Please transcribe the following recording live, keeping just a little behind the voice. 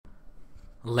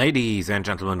Ladies and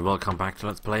gentlemen, welcome back to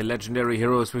Let's Play Legendary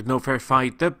Heroes with No Fair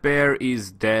Fight. The bear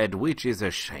is dead, which is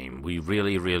a shame. We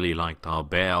really liked our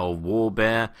bear, our war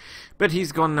bear. But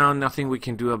he's gone now, nothing we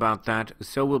can do about that.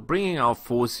 So we're bringing our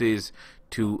forces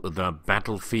to the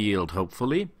battlefield,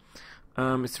 hopefully.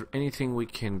 Is there anything we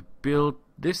can build?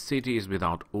 This city is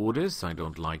without orders, I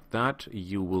don't like that.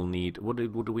 You will need... What do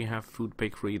we have? Food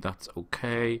bakery, that's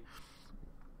okay.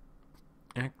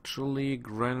 Actually,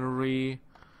 granary...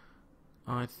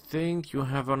 I think you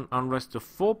have an unrest of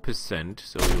 4%,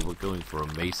 so we were going for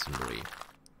a masonry.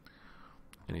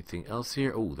 Anything else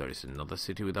here? Oh, there is another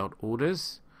city without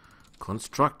orders.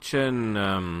 Construction.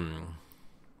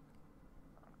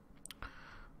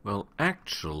 Well,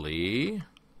 actually,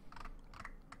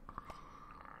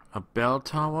 a bell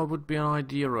tower would be an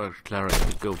idea, or a cleric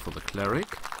could go for the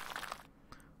cleric.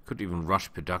 Could even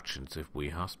rush productions if we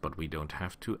have, but we don't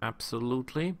have to,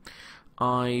 absolutely.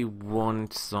 I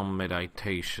want some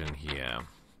meditation here.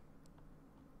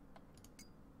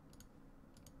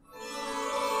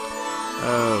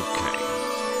 Okay.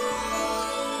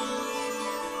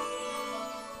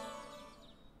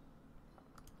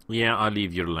 Yeah, I'll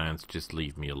leave your lands, just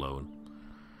leave me alone.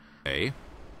 Okay.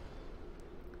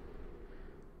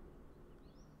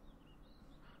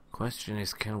 Question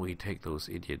is, can we take those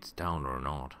idiots down or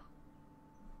not?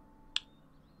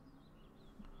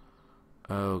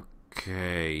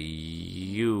 Okay,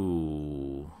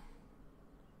 you...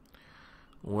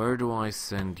 Where do I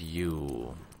send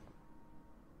you?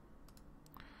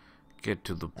 Get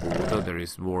to the border, there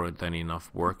is more than enough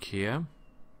work here.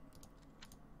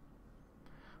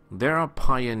 There are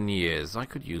pioneers, I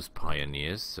could use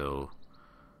pioneers, so...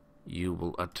 You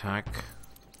will attack...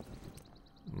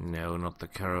 No, not the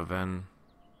caravan.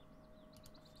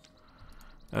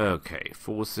 Okay,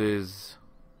 forces...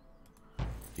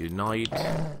 Unite...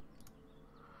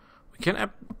 We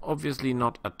can obviously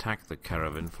not attack the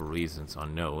caravan for reasons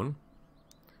unknown.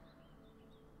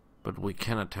 But we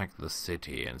can attack the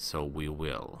city, and so we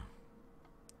will.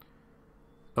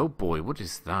 Oh boy, what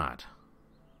is that?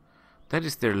 That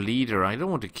is their leader. I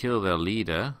don't want to kill their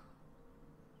leader.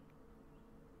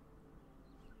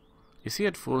 Is he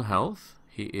at full health?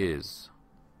 He is.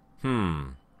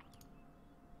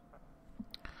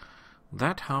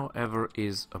 That, however,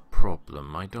 is a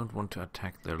problem. I don't want to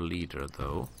attack their leader,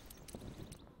 though.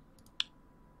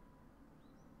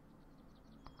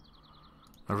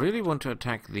 I really want to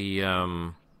attack the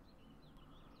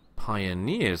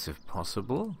pioneers if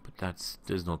possible, but that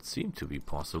does not seem to be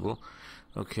possible.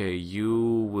 Okay,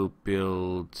 you will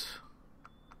build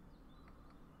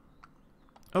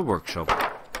a workshop.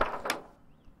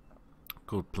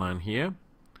 Good plan here.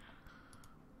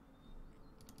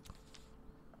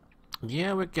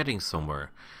 Yeah, we're getting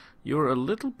somewhere. You're a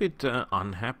little bit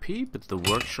unhappy, but the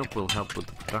workshop will help with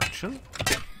the production.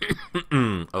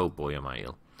 Oh boy, am I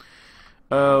ill.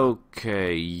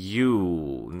 Okay,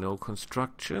 you... No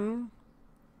construction.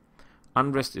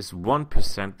 Unrest is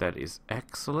 1%, that is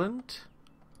excellent.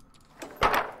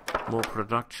 More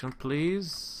production,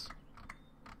 please.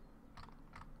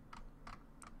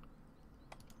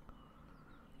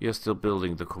 You're still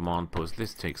building the command post.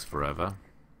 This takes forever.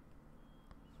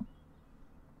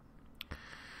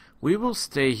 We will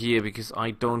stay here because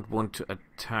I don't want to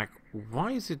attack...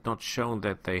 Why is it not shown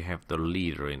that they have the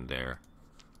leader in there?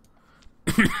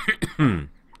 It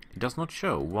does not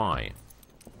show. Why?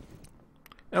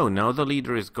 Oh, now the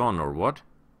leader is gone, or what?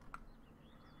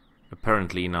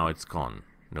 Apparently now it's gone.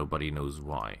 Nobody knows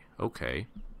why. Okay.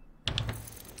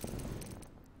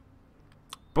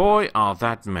 Boy, are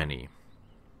that many.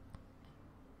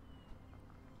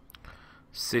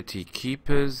 City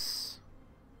keepers.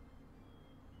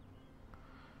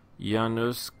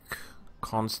 Janusk.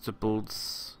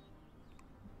 Constables.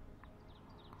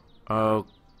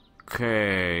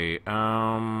 Okay,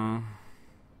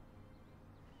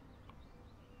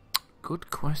 good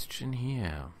question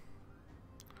here.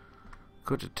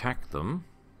 Could attack them.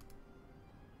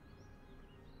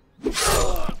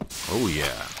 Oh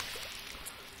yeah.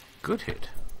 Good hit.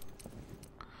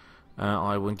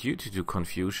 I want you to do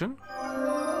confusion.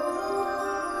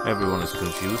 Everyone is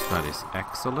confused, that is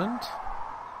excellent.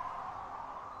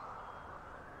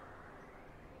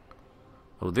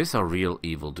 Oh, these are real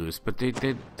evildoers, but they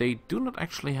do not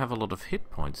actually have a lot of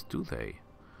hit points, do they?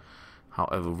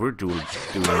 However, we're doing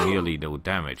nearly no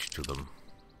damage to them.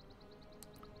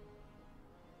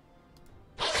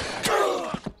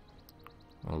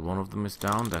 Well, one of them is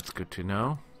down, that's good to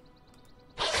know.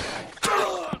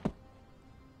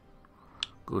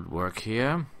 Good work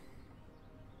here.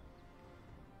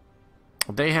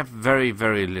 They have very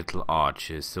little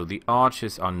archers, so the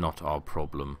archers are not our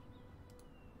problem.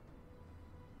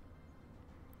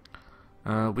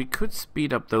 We could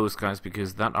speed up those guys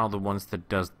because that are the ones that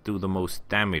do the most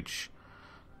damage.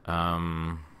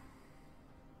 On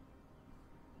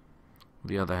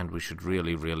the other hand, we should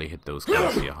really, really hit those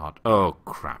guys here hard. Oh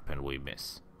crap, and we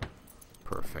miss.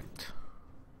 Perfect.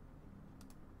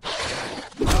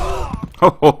 Ho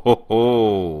ho ho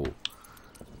ho!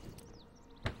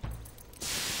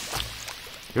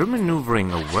 You're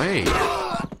maneuvering away.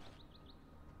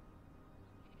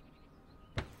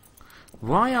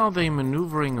 Why are they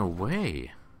maneuvering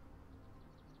away?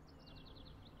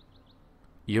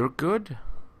 You're good?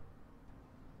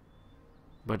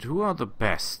 But who are the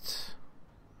best?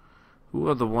 Who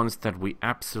are the ones that we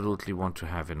absolutely want to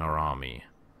have in our army?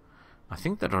 I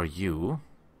think that are you.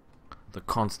 The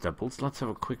constables. Let's have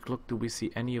a quick look. Do we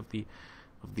see any of the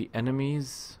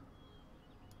enemies?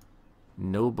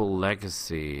 Noble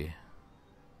legacy.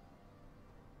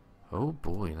 Oh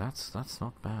boy, that's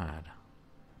not bad.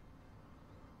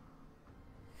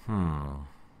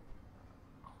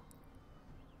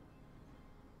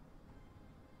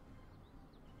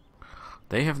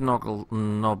 They have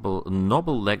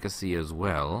noble legacy as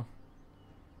well.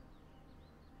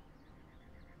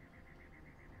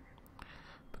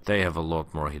 But they have a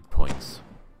lot more hit points.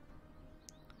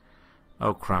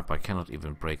 Oh crap, I cannot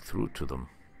even break through to them.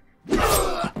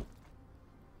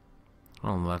 Well,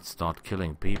 let's start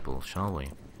killing people, shall we?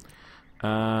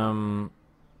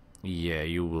 Yeah,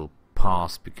 you will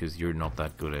pass because you're not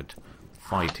that good at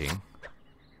fighting.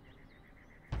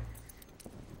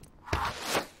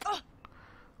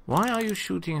 Why are you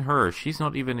shooting her? She's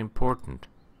not even important.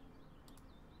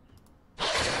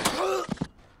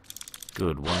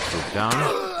 Good, one troop down.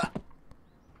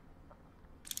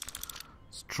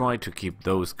 Let's try to keep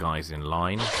those guys in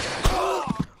line.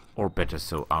 Or better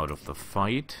so, out of the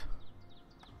fight.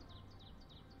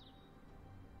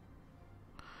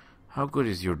 How good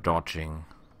is your dodging?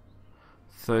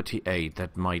 38,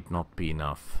 that might not be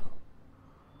enough.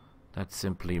 That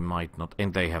simply might not...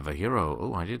 And they have a hero.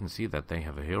 Oh, I didn't see that they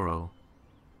have a hero.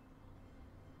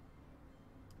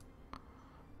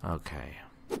 Okay.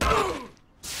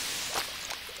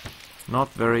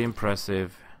 Not very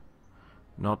impressive.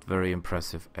 Not very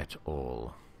impressive at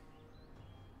all.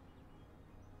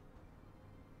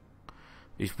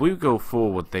 If we go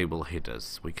forward, they will hit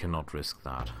us. We cannot risk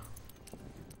that.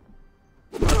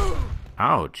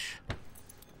 Ouch.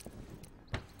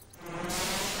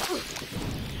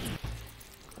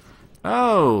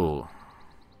 Oh!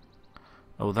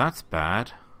 Oh, that's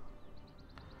bad.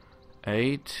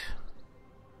 8,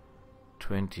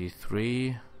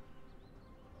 23.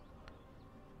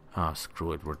 Ah,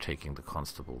 screw it, we're taking the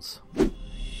constables.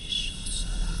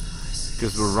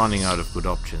 Because we're running out of good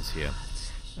options here.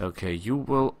 Okay, you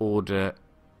will order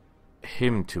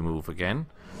him to move again,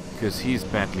 because he's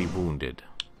badly wounded.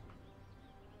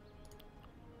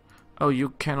 Oh, you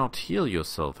cannot heal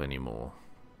yourself anymore.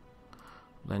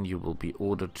 Then you will be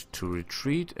ordered to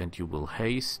retreat and you will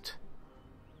haste.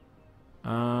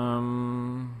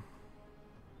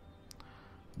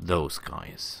 Those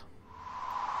guys.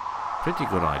 Pretty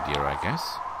good idea, I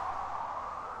guess.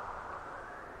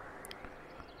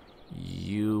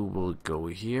 You will go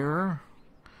here.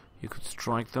 You could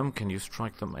strike them. Can you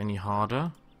strike them any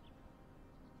harder?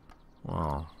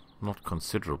 Well, not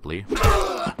considerably.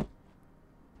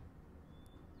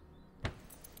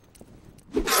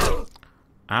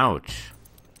 Ouch.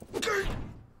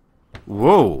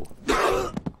 Whoa.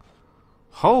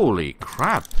 Holy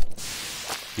crap.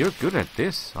 You're good at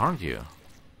this, aren't you?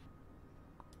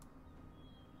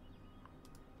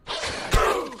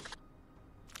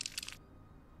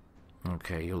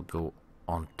 Okay, you'll go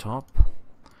on top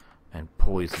and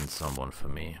poison someone for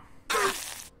me.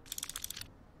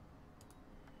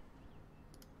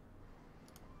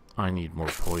 I need more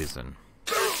poison.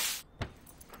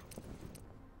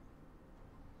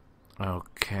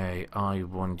 Okay, I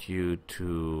want you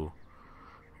to...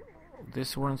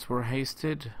 These ones were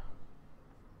hasted.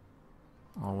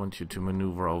 I want you to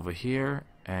maneuver over here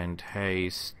and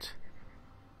haste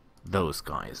those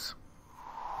guys.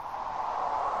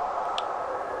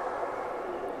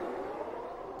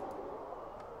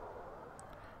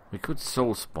 We could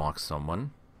soul spark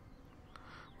someone.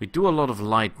 We do a lot of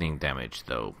lightning damage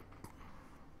though.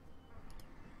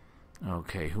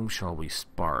 Okay, whom shall we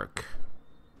spark?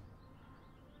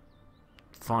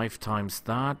 5 times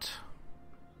that.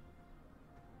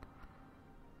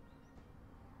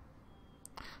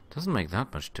 Doesn't make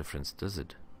that much difference, does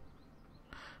it?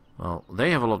 Well,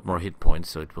 they have a lot more hit points,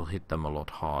 so it will hit them a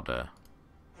lot harder.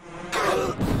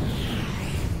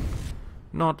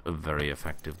 Not very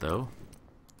effective, though.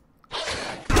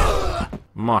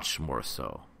 Much more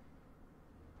so.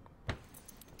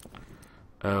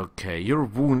 Okay, you're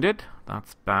wounded.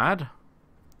 That's bad.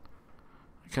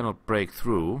 I cannot break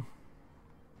through.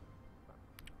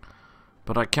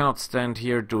 But I cannot stand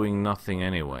here doing nothing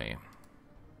anyway.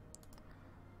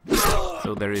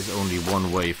 So there is only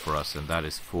one way for us, and that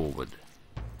is forward.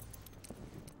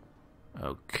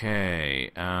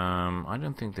 Okay, I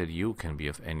don't think that you can be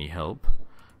of any help,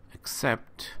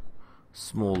 except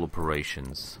small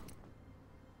operations.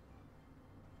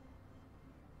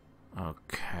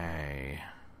 Okay.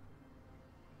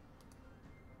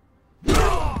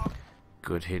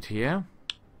 Good hit here.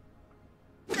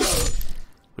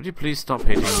 Would you please stop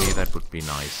hitting me? That would be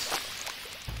nice.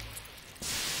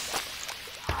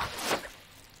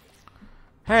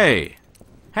 Hey!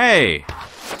 Hey!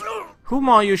 Whom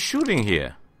are you shooting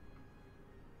here?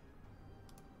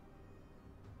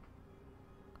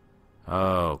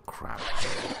 Oh, crap.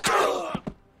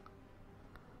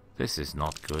 This is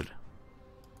not good.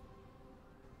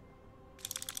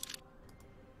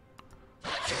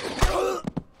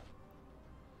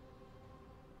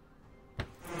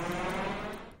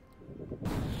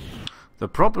 The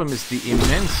problem is the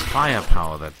immense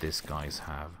firepower that these guys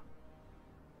have.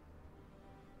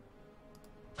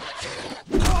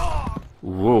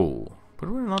 Whoa. But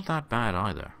we're not that bad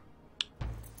either.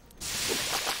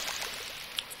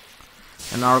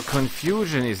 And our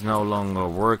confusion is no longer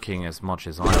working as much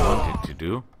as I want it to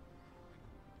do.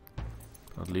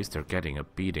 At least they're getting a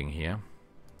beating here.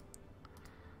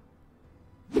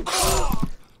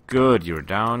 Good, you're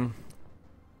down.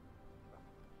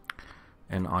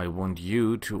 And I want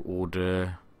you to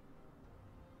order...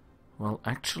 Well,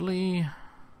 actually...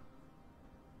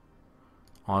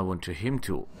 I want him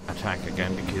to attack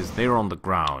again because they're on the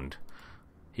ground.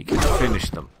 He can finish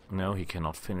them. No, he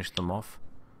cannot finish them off.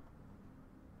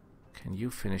 Can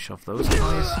you finish off those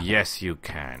guys? Yes, you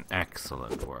can.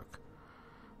 Excellent work.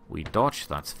 We dodge,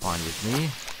 that's fine with me.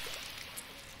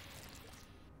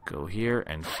 Go here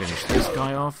and finish this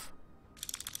guy off.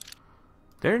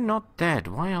 They're not dead.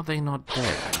 Why are they not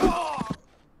dead?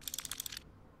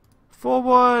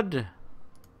 Forward!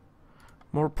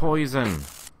 More poison.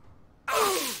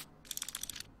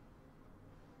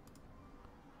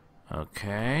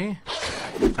 Okay.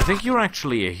 I think you're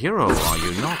actually a hero, are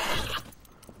you not?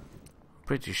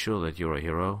 Pretty sure that you're a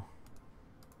hero.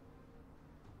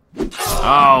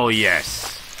 Oh,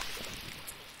 yes!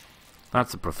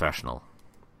 That's a professional.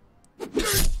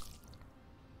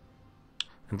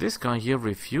 And this guy here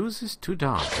refuses to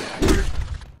die.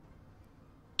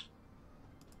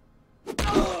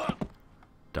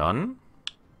 Done.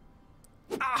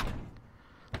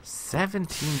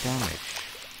 17 damage.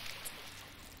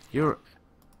 You're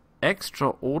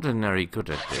extraordinary good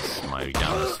at this, my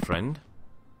youngest friend.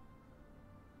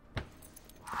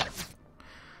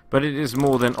 But it is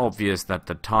more than obvious that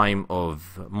the time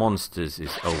of monsters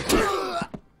is over.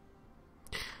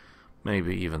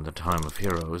 Maybe even the time of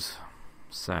heroes.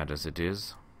 Sad as it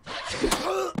is.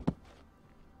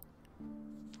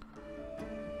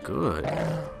 Good.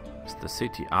 Is the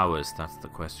city ours? That's the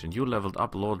question. You leveled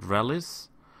up, Lord Relis.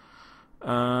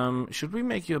 Should we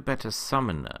make you a better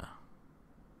summoner?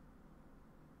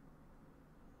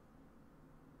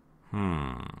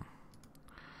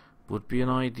 Would be an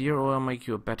idea, or I'll make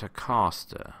you a better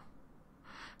caster.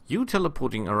 You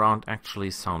teleporting around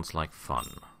actually sounds like fun.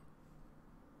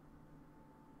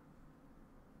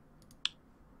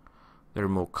 There are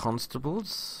more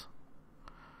constables.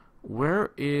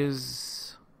 Where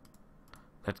is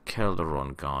that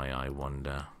Calderon guy, I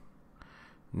wonder?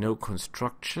 No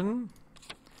construction.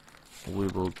 We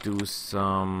will do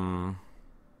some...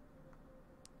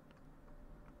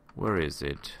 Where is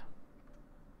it?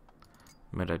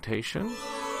 Meditation.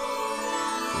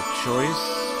 Good choice.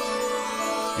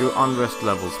 Your unrest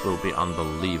levels will be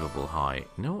unbelievable high.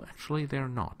 No, actually they're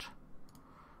not.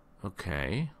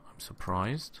 Okay, I'm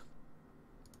surprised.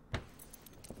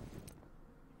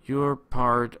 You're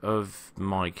part of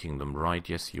my kingdom, right?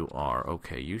 Yes, you are.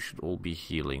 Okay, you should all be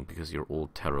healing because you're all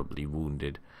terribly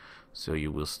wounded. So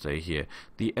you will stay here.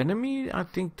 The enemy, I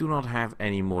think, do not have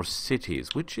any more cities,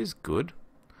 which is good.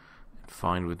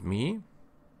 Fine with me.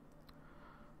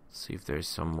 Let's see if there's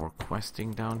some more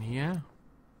questing down here.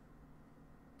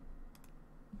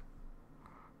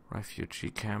 Refugee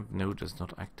camp, no, does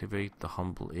not activate. The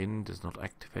Humble Inn does not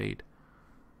activate.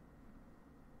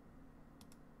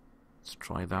 Let's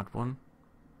try that one.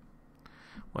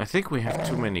 Well, I think we have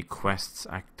too many quests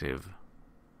active.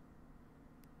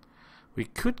 We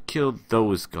could kill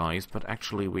those guys, but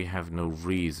actually we have no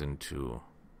reason to.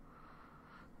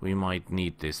 We might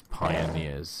need these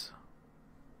pioneers.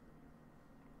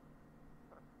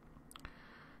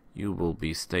 You will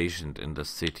be stationed in the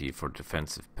city for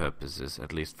defensive purposes,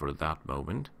 at least for that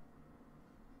moment.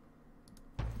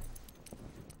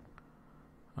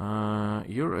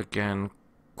 You're again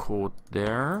caught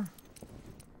there.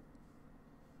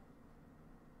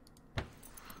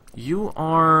 You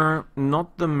are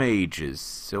not the mages,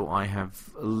 so I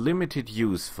have limited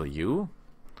use for you.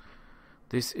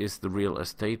 This is the real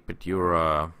estate, but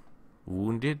you're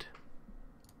wounded.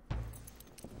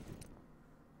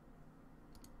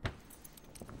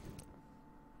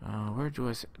 Where do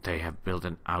I... They have built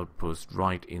an outpost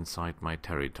right inside my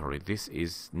territory. This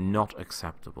is not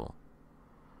acceptable.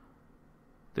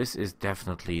 This is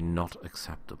definitely not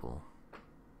acceptable.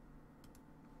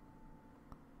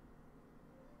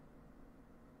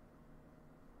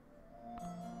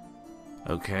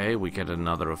 Okay, we get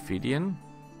another Ophidian.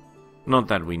 Not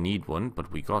that we need one,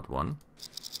 but we got one.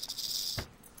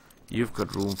 You've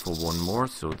got room for one more,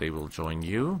 so they will join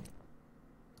you.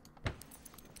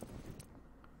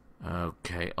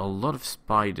 Okay, a lot of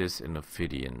spiders and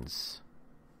Ophidians.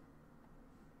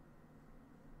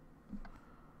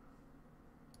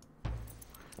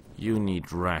 You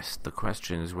need rest. The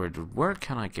question is where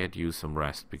can I get you some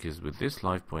rest? Because with this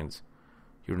life points,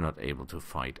 you're not able to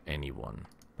fight anyone.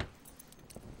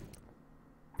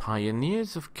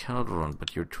 Pioneers of Calderon,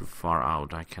 but you're too far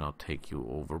out. I cannot take you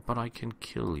over, but I can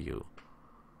kill you.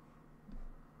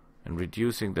 And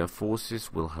reducing their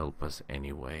forces will help us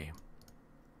anyway.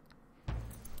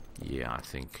 Yeah, I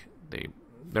think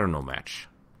they're no match.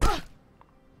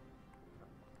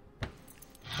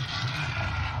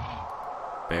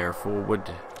 Bear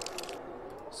forward.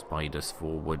 Spiders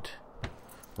forward.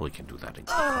 Well, we can do that in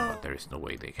combat. There is no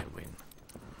way they can win.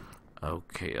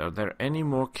 Okay, are there any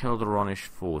more Calderonish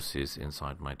forces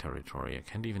inside my territory? I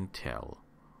can't even tell.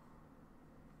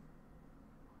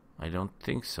 I don't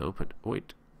think so, but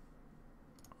wait.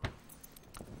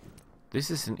 This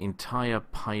is an entire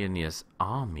pioneer's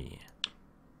army.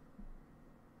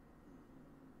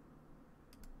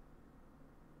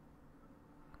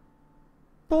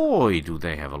 Boy, do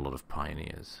they have a lot of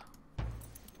pioneers.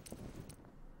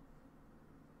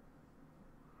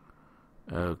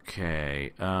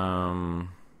 Okay,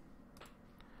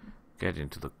 get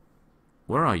into the...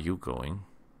 Where are you going?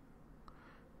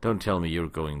 Don't tell me you're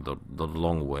going the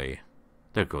long way.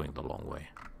 They're going the long way.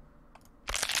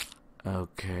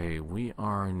 Okay, we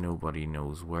are nobody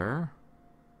knows where.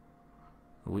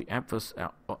 We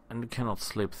and cannot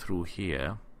slip through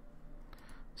here,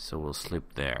 so we'll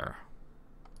slip there.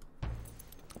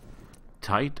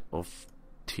 Tight of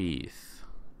teeth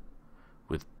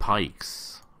with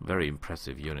pikes. Very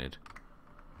impressive unit.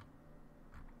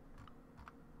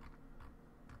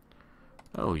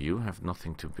 Oh, you have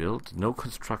nothing to build? No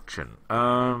construction.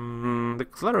 The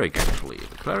cleric actually.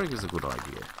 The cleric is a good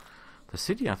idea. The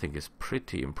city, I think, is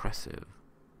pretty impressive.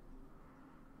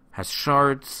 Has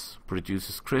shards,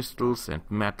 produces crystals and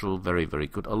metal. Very, very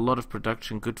good. A lot of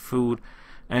production, good food.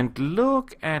 And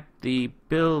look at the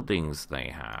buildings they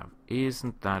have.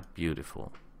 Isn't that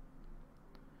beautiful?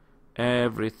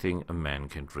 Everything a man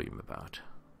can dream about.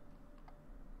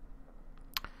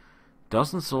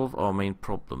 Doesn't solve our main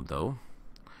problem, though.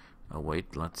 Oh,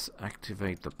 wait, let's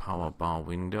activate the power bar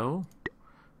window.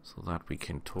 So that we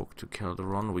can talk to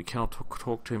Calderon. We cannot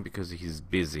talk to him because he's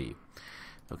busy.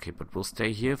 Okay, but we'll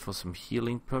stay here for some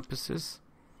healing purposes.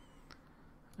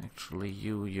 Actually,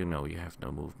 you know you have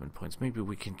no movement points. Maybe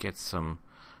we can get some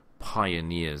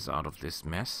pioneers out of this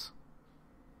mess.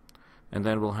 And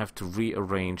then we'll have to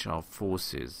rearrange our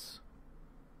forces.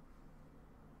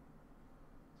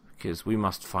 Because we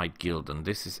must fight Gildan.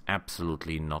 This is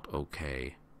absolutely not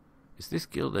okay. Is this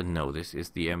Gildan? No, this is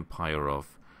the Empire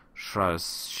of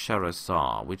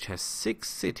Sharazar, which has 6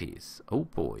 cities. Oh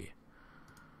boy.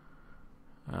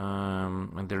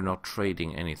 And they're not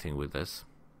trading anything with us.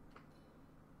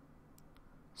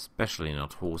 Especially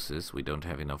not horses. We don't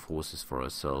have enough horses for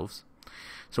ourselves.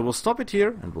 So we'll stop it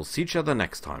here and we'll see each other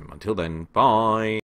next time. Until then, bye!